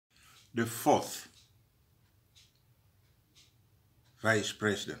the fourth Vice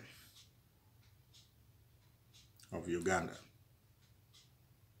President of Uganda,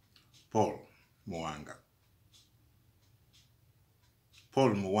 Paul Muwanga.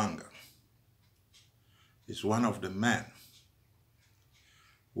 Paul Muwanga is one of the men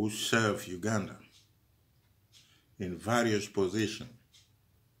who served Uganda in various positions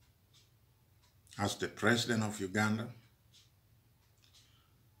as the President of Uganda,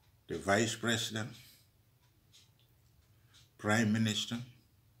 the Vice President, Prime Minister,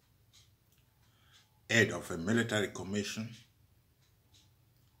 head of a military commission,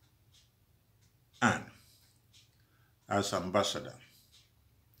 and as ambassador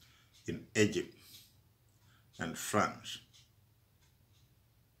in Egypt and France.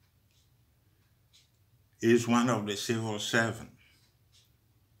 He is one of the civil servants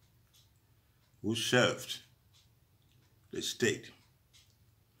who served the state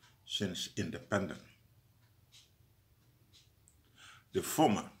since independence. The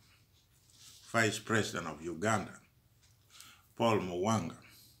former Vice President of Uganda, Paul Muwanga,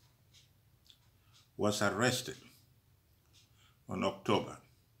 was arrested on October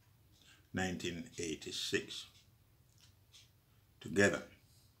 1986, together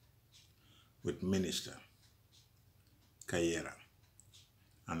with Minister Kayera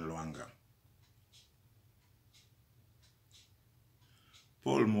and Luanga.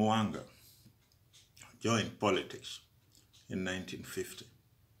 Paul Muwanga joined politics in 1950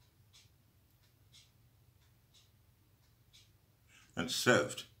 and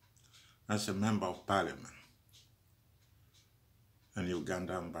served as a Member of Parliament and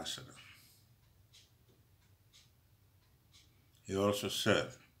Uganda ambassador. He also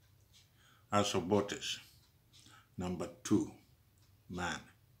served as Obote's number 2 man,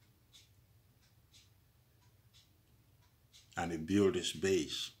 and he built his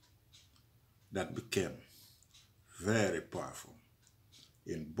base that became very powerful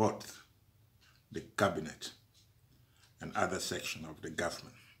in both the cabinet and other sections of the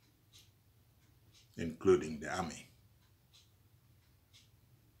government, including the army.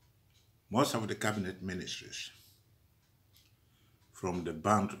 Most of the cabinet ministers from the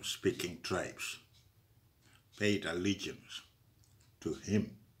Bantu-speaking tribes paid allegiance to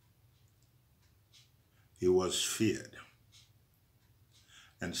him. He was feared,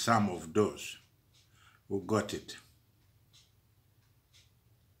 and some of those who got it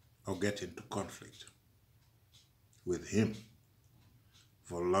or get into conflict with him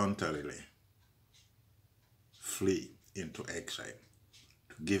voluntarily flee into exile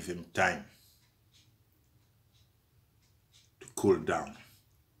to give him time to cool down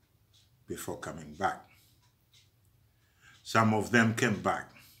before coming back. Some of them came back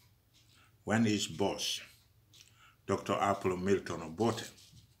when his boss, Dr. Apollo Milton Obote,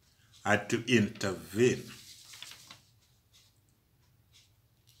 had to intervene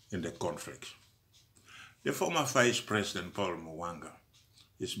in the conflict. The former Vice President Paul Muwanga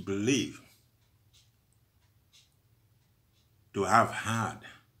is believed to have had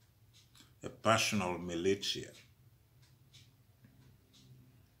a personal militia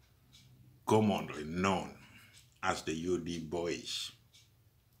commonly known as the UD Boys.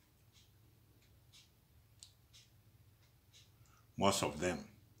 Most of them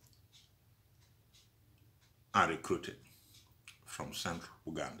are recruited from central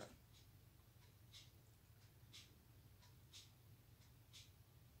Uganda.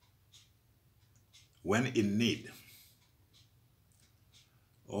 When in need,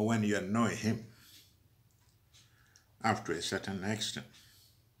 or when you annoy him after a certain extent,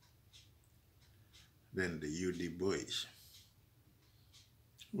 then the UD Boys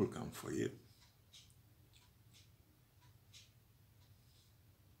will come for you.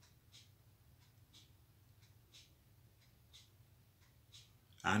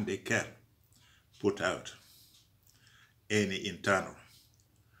 And they can put out any internal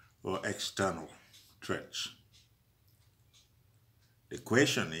or external threats. The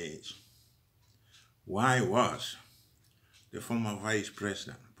question is, why was the former Vice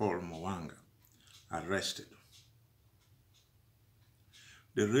President Paul Muwanga arrested?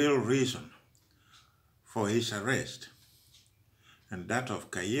 The real reason for his arrest and that of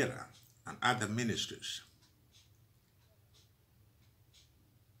Kayera and other ministers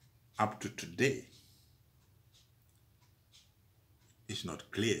up to today is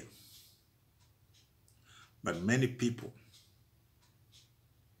not clear. But many people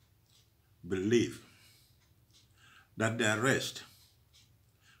believe that the arrest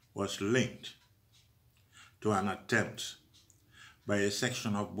was linked to an attempt by a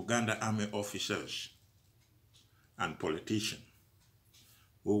section of Buganda Army officers and politicians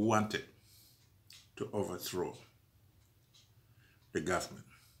who wanted to overthrow the government.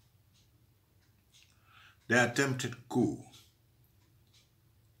 The attempted coup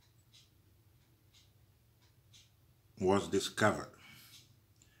was discovered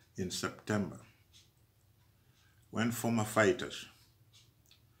in September when former fighters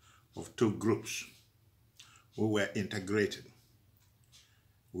of two groups who were integrated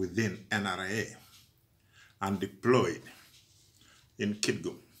within NRA and deployed in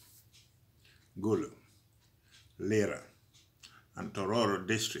Kitgum, Gulu, Lira, and Tororo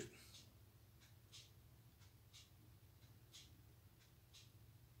district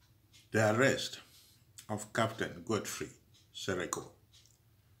the arrest of Captain Godfrey Sereko,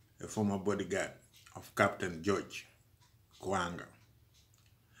 a former bodyguard of Captain George Kwanga,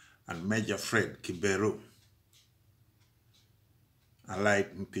 and Major Fred Kiberu,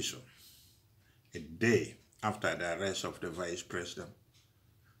 allied Mpiso, a day after the arrest of the Vice President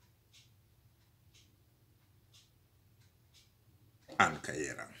and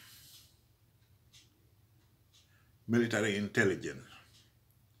Kayera. Military intelligence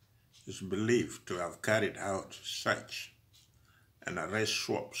is believed to have carried out search and arrest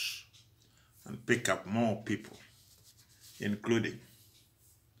swaps and pick up more people, including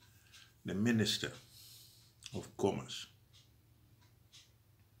the Minister of Commerce,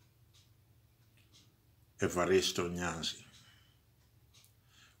 𝐕𝐢𝐜𝐻𝑒𝐿𝐼,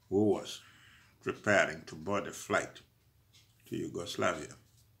 who was preparing to board a flight to Yugoslavia.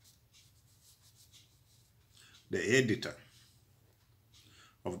 The editor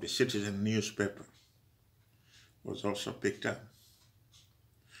of the Citizen newspaper was also picked up.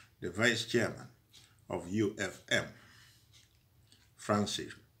 The vice chairman of UFM,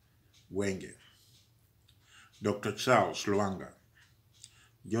 Francis Wenge, Dr. Charles Lwanga,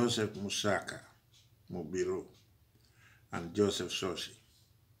 Joseph Musaka Mubiru, and Joseph Sosi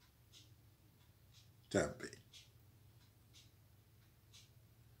Tampi.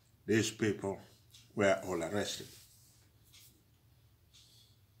 These people were all arrested,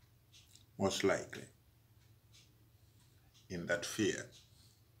 most likely in that fear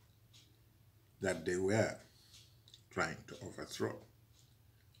that they were trying to overthrow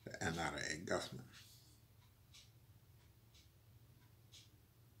the NRA government.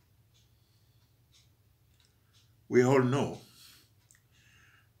 We all know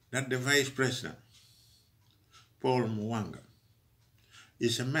that the Vice President, Paul Muwanga,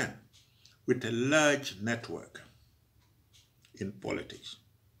 is a man with a large network in politics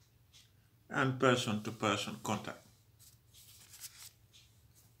and person-to-person contact.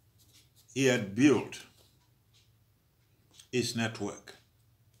 He had built his network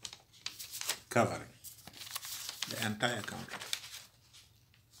covering the entire country.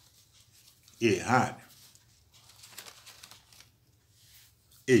 He had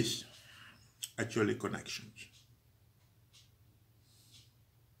actually connections.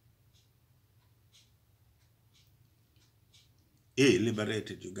 He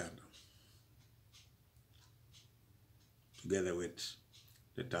liberated Uganda together with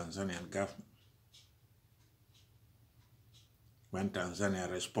the Tanzanian government when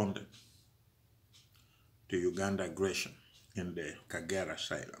Tanzania responded to Uganda aggression in the Kagera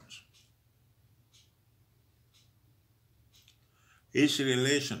asylums. His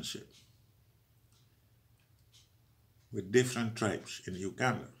relationship with different tribes in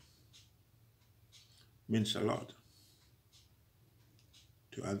Uganda means a lot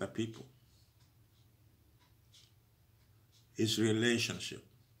to other people. His relationship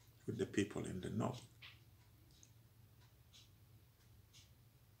with the people in the north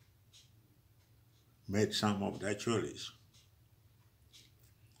made some of the Achulis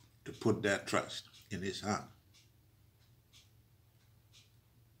to put their trust in his hand.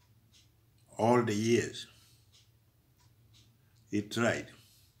 All the years he tried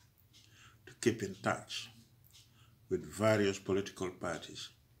to keep in touch with various political parties.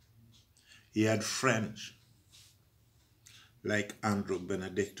 He had friends like Andrew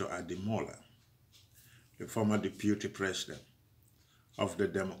Benedicto Ademola, the former deputy president of the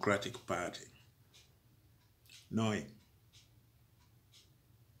Democratic Party, knowing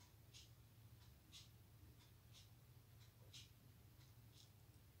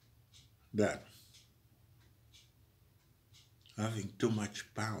that having too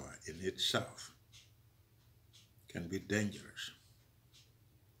much power in itself can be dangerous.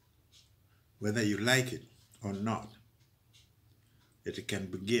 Whether you like it or not, it can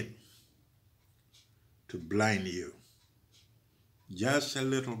begin to blind you just a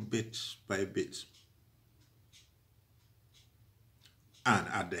little bit by bit. And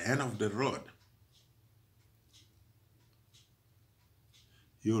at the end of the road,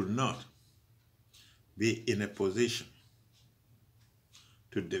 you will not be in a position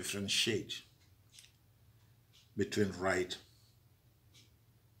to differentiate between right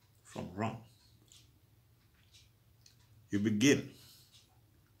from wrong. You begin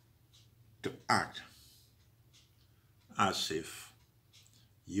to act as if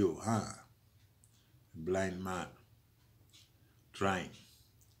you are a blind man trying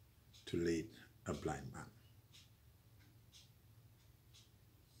to lead a blind man.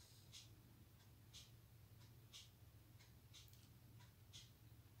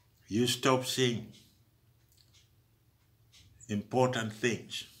 You stop seeing important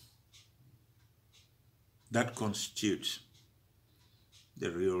things that constitute the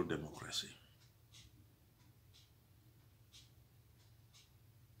real democracy.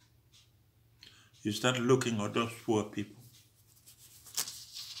 You start looking at those poor people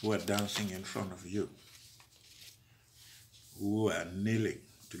who are dancing in front of you, who are kneeling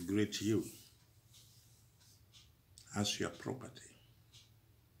to greet you as your property.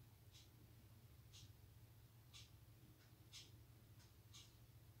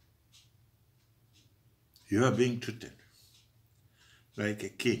 You are being treated like a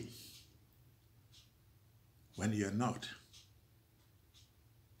king when you are not.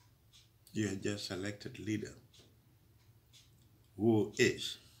 You are just an elected leader who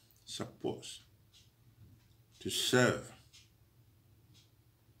is supposed to serve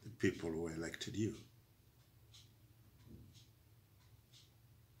the people who elected you.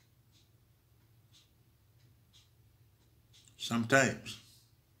 Sometimes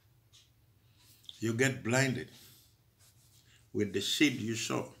you get blinded with the seed you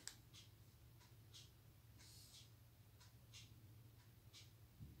sow.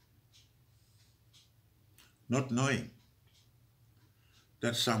 Not knowing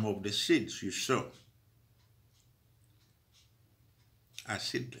that some of the seeds you sow are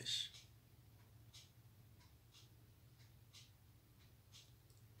seedless.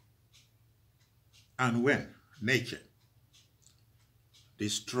 And when nature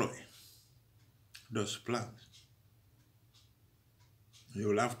destroys those plants, you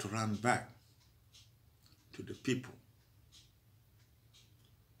will have to run back to the people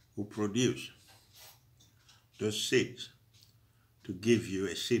who produce those seeds to give you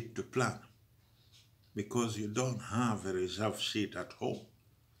a seed to plant, because you don't have a reserve seed at home.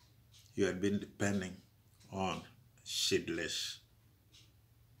 You have been depending on seedless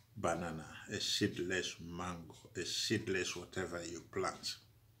banana, a seedless mango, a seedless whatever you plant.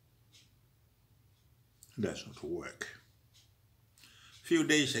 It does not work. A few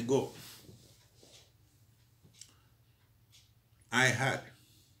days ago, I had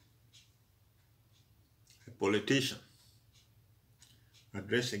a politician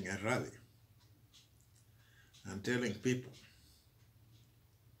addressing a rally and telling people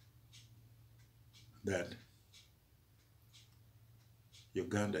that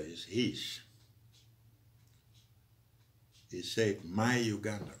Uganda is his. He said, my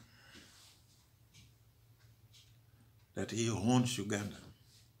Uganda. That he owns Uganda.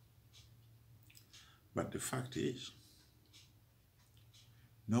 But the fact is,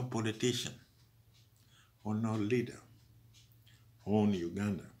 no politician or no leader owns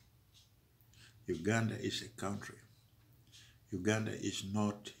Uganda. Uganda is a country. Uganda is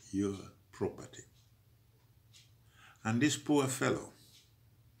not your property. And this poor fellow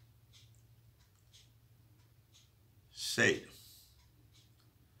said,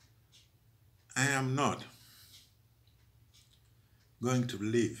 I am not going to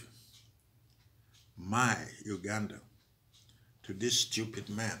leave my Uganda to this stupid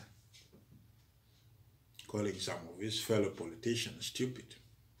man, calling some of his fellow politicians stupid.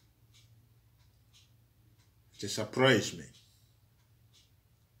 It surprised me.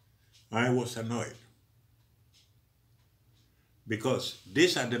 I was annoyed, because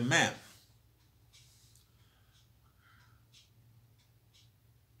these are the men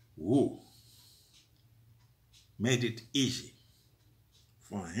who made it easy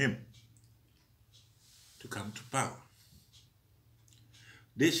for him to come to power.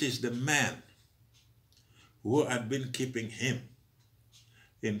 This is the man who had been keeping him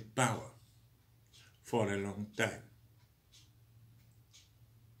in power for a long time.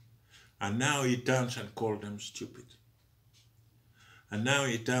 And now he turns and calls them stupid. And now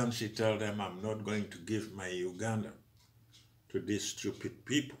he turns, he tells them, I'm not going to give my Uganda to these stupid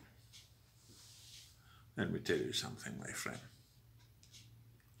people. Let me tell you something, my friend.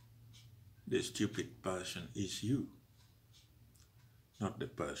 The stupid person is you, not the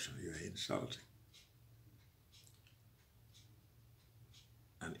person you are insulting.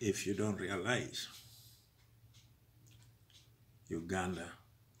 And if you don't realize, Uganda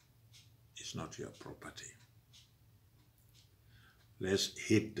is not your property. Let's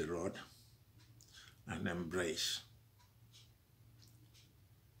hit the road and embrace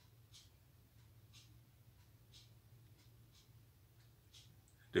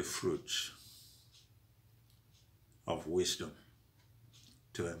the fruits of wisdom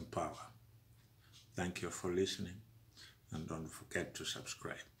to empower. Thank you for listening, and don't forget to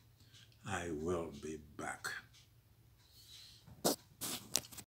subscribe. I will be back.